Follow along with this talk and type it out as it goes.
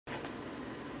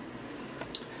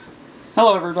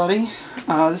Hello everybody,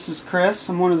 this is Chris.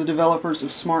 I'm one of the developers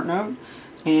of smartNote,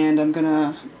 and I'm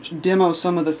going to demo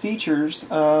some of the features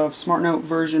of smartNote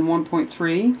version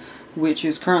 1.3, which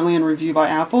is currently in review by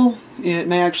Apple. It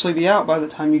may actually be out by the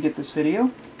time you get this video.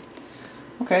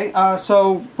 Okay,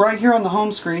 so right here on the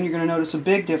home screen you're going to notice a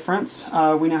big difference.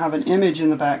 We now have an image in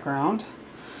the background.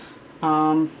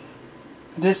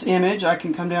 This image, I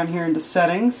can come down here into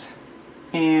Settings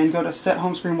and go to Set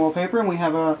Home Screen Wallpaper, and we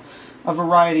have a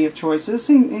variety of choices,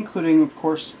 including, of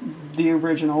course, the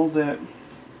original that,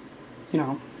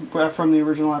 from the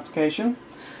original application.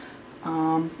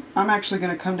 I'm actually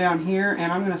going to come down here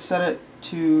and I'm going to set it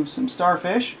to some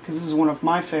starfish, because this is one of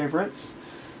my favorites.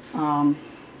 It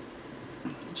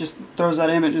just throws that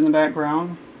image in the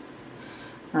background.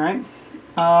 Alright.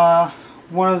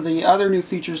 One of the other new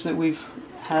features that we've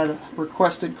had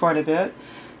requested quite a bit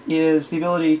is the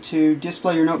ability to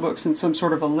display your notebooks in some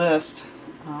sort of a list.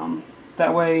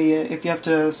 That way, if you have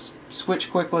to switch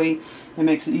quickly, it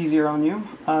makes it easier on you.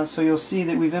 So you'll see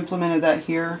that we've implemented that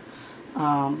here.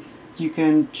 You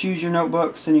can choose your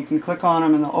notebooks and you can click on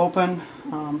them and they'll open.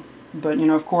 But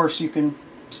of course, you can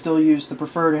still use the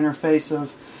preferred interface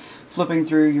of flipping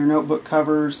through your notebook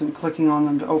covers and clicking on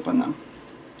them to open them.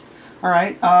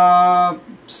 Alright,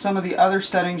 some of the other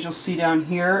settings you'll see down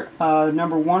here.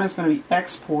 Number one is going to be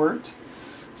export.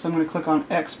 So I'm going to click on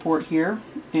export here,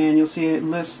 and you'll see it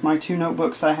lists my two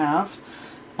notebooks I have.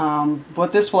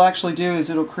 What this will actually do is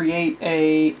it'll create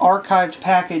a archived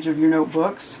package of your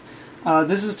notebooks.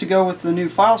 This is to go with the new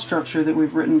file structure that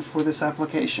we've written for this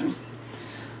application.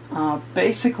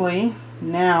 Basically,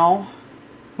 now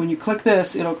when you click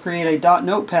this, it'll create a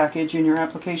 .note package in your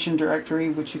application directory,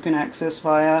 which you can access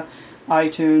via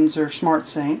iTunes or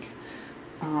SmartSync.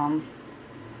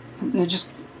 It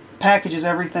just packages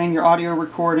everything, your audio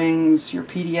recordings, your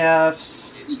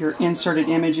PDFs, your inserted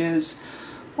images,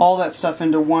 all that stuff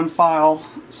into one file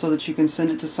so that you can send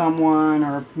it to someone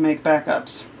or make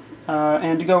backups.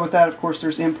 And to go with that, of course,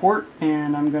 there's import,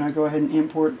 and I'm going to go ahead and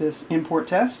import this import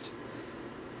test.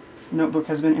 Notebook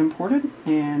has been imported,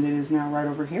 and it is now right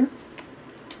over here.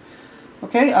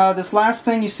 Okay, this last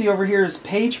thing you see over here is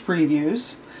page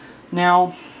previews.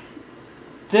 Now,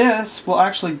 this will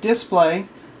actually display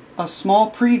a small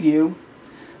preview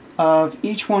of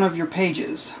each one of your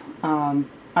pages.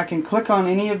 I can click on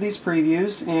any of these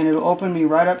previews and it'll open me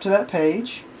right up to that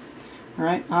page.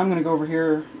 Alright, I'm going to go over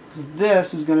here because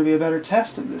this is going to be a better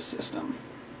test of this system.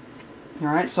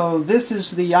 Alright, so this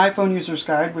is the iPhone User's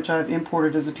Guide, which I've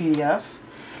imported as a PDF.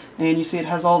 And you see it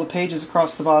has all the pages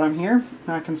across the bottom here.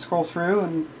 And I can scroll through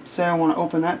and say I want to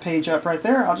open that page up right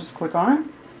there. I'll just click on it.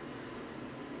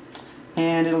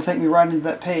 And it'll take me right into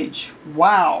that page.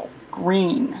 Wow,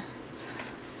 green.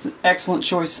 It's an excellent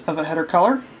choice of a header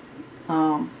color.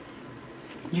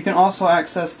 You can also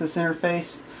access this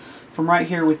interface from right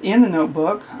here within the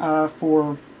notebook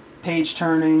for page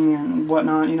turning and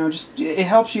whatnot. Just it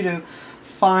helps you to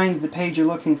find the page you're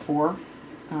looking for.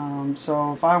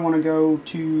 So if I want to go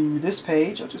to this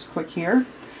page, I'll just click here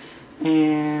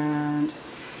and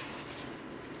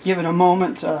give it a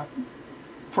moment to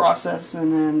process,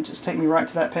 and then just take me right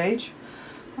to that page.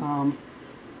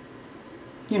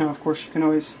 Of course, you can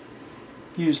always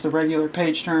use the regular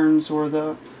page turns or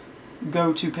the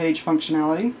go to page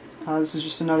functionality. This is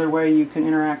just another way you can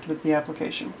interact with the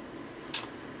application.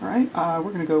 Alright,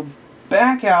 we're going to go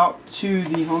back out to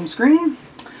the home screen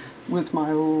with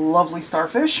my lovely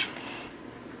starfish.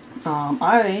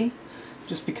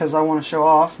 Just because I want to show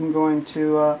off, I'm going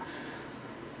to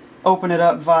open it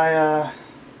up via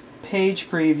page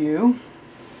preview.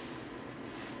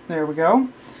 There we go.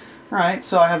 Alright,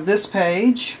 so I have this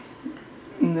page,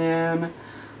 and then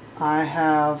I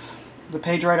have the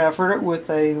page right after it with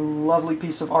a lovely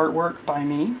piece of artwork by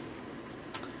me.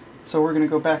 So we're going to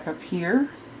go back up here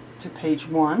to page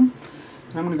 1, and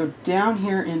I'm going to go down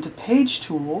here into Page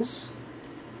Tools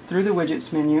through the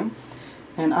Widgets menu,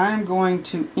 and I'm going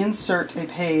to insert a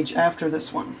page after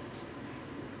this one.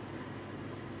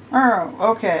 Oh,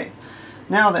 okay.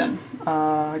 Now then,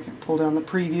 I can pull down the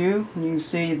preview, and you can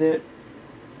see that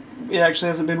it actually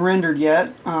hasn't been rendered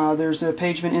yet. There's a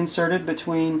page been inserted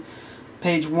between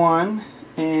page 1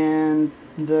 and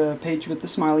the page with the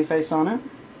smiley face on it.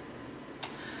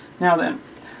 Now then,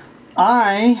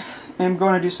 I am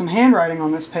going to do some handwriting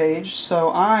on this page,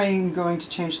 so I'm going to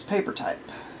change the paper type.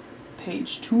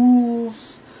 Page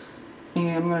Tools, and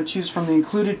I'm going to choose from the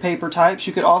included paper types.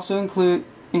 You could also include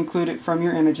it from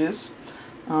your images.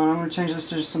 I'm going to change this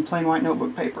to just some plain white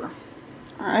notebook paper.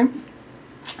 Alright,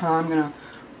 I'm going to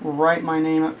write my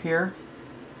name up here.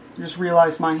 Just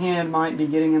realized my hand might be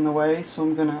getting in the way, so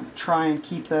I'm going to try and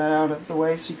keep that out of the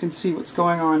way so you can see what's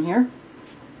going on here.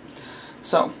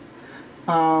 So,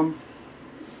 that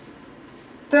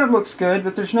looks good,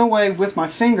 but there's no way with my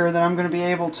finger that I'm going to be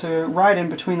able to write in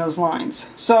between those lines.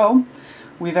 So,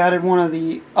 we've added one of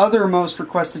the other most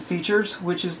requested features,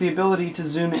 which is the ability to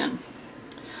zoom in.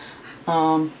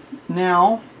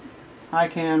 Now, I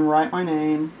can write my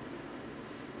name,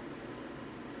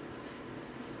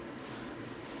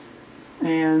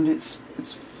 and it's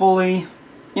fully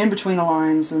in between the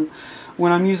lines, and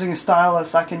when I'm using a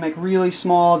stylus I can make really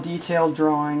small detailed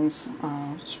drawings.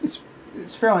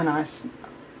 It's fairly nice.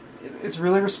 It's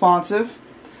really responsive,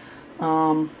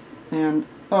 and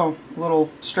oh, a little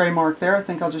stray mark there. I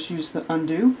think I'll just use the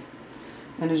undo,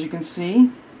 and as you can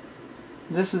see,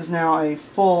 this is now a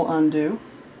full undo.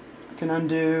 I can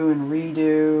undo and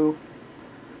redo,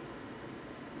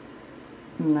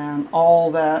 and then all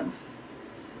that,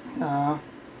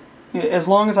 as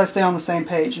long as I stay on the same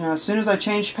page. Now as soon as I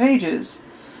change pages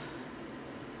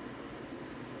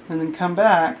and then come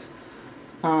back,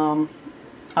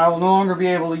 I will no longer be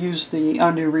able to use the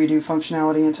undo redo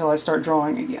functionality until I start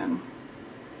drawing again.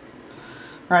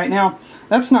 Right, now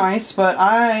that's nice, but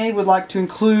I would like to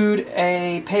include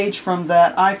a page from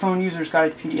that iPhone User's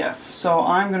Guide PDF. So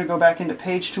I'm going to go back into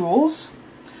Page Tools,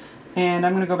 and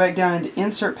I'm going to go back down into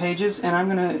Insert Pages, and I'm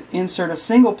going to insert a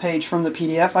single page from the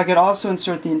PDF. I could also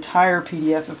insert the entire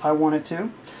PDF if I wanted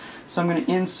to. So I'm going to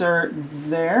insert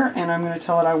there, and I'm going to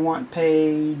tell it I want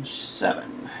page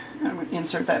 7. And I'm going to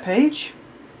insert that page.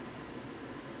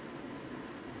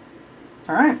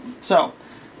 Alright, so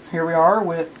here we are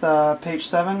with page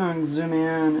 7. I'm going to zoom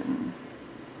in and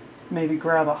maybe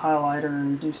grab a highlighter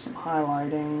and do some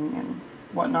highlighting and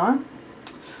whatnot.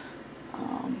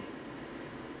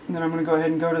 And then I'm going to go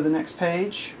ahead and go to the next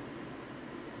page,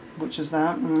 which is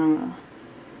that, and then I'm going to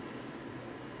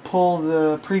pull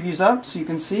the previews up so you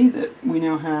can see that we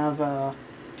now have a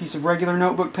piece of regular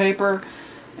notebook paper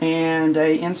and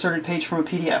a inserted page from a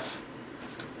PDF.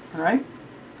 Alright,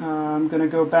 I'm going to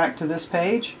go back to this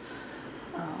page.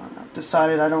 I've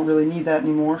decided I don't really need that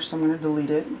anymore, so I'm going to delete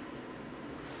it.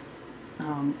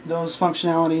 Those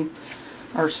functionality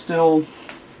are still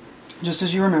just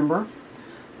as you remember.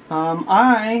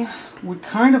 I would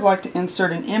kind of like to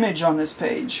insert an image on this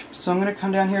page, so I'm going to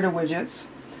come down here to Widgets,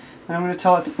 and I'm going to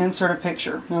tell it to insert a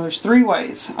picture. Now there's 3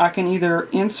 ways. I can either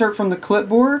insert from the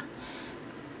clipboard,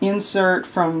 insert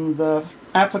from the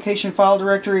application file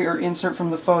directory, or insert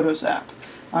from the Photos app.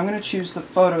 I'm going to choose the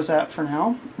Photos app for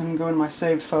now. I'm going to go into my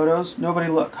saved photos. Nobody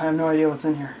look, I have no idea what's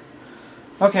in here.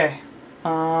 Okay,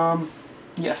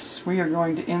 yes, we are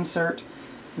going to insert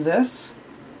this.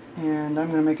 And I'm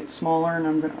going to make it smaller, and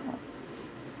I'm going to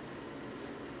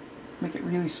make it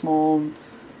really small and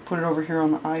put it over here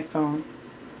on the iPhone.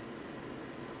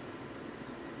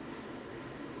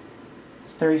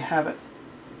 So there you have it.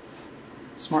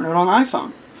 SmartNote on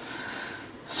iPhone.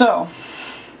 So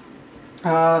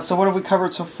what have we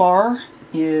covered so far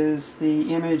is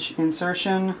the image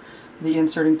insertion, the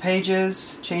inserting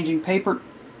pages, changing paper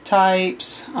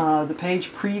types, the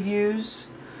page previews,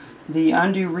 the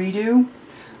undo redo.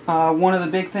 One of the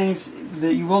big things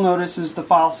that you will notice is the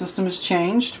file system has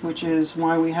changed, which is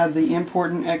why we have the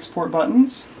import and export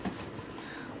buttons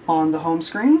on the home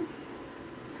screen.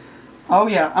 Oh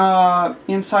yeah,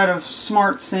 inside of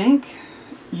SmartSync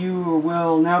you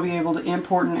will now be able to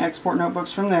import and export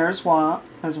notebooks from there as well.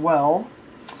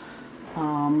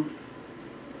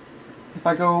 If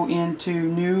I go into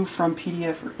New from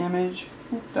PDF or Image,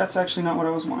 that's actually not what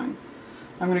I was wanting.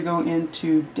 I'm going to go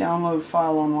into Download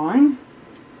File Online.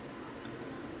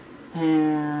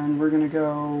 And we're going to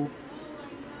go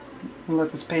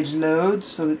let this page load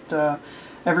so that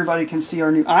everybody can see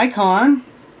our new icon.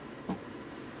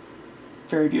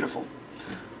 Very beautiful.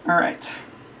 Alright.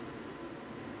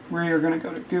 We are going to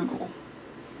go to Google.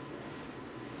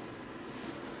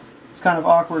 It's kind of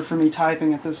awkward for me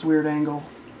typing at this weird angle.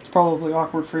 It's probably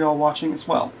awkward for y'all watching as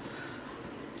well.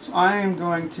 So I am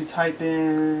going to type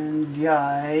in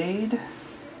guide.pdf.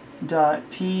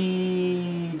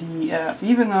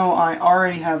 Even though I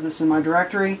already have this in my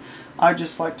directory, I'd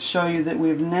just like to show you that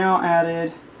we've now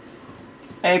added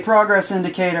a progress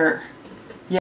indicator.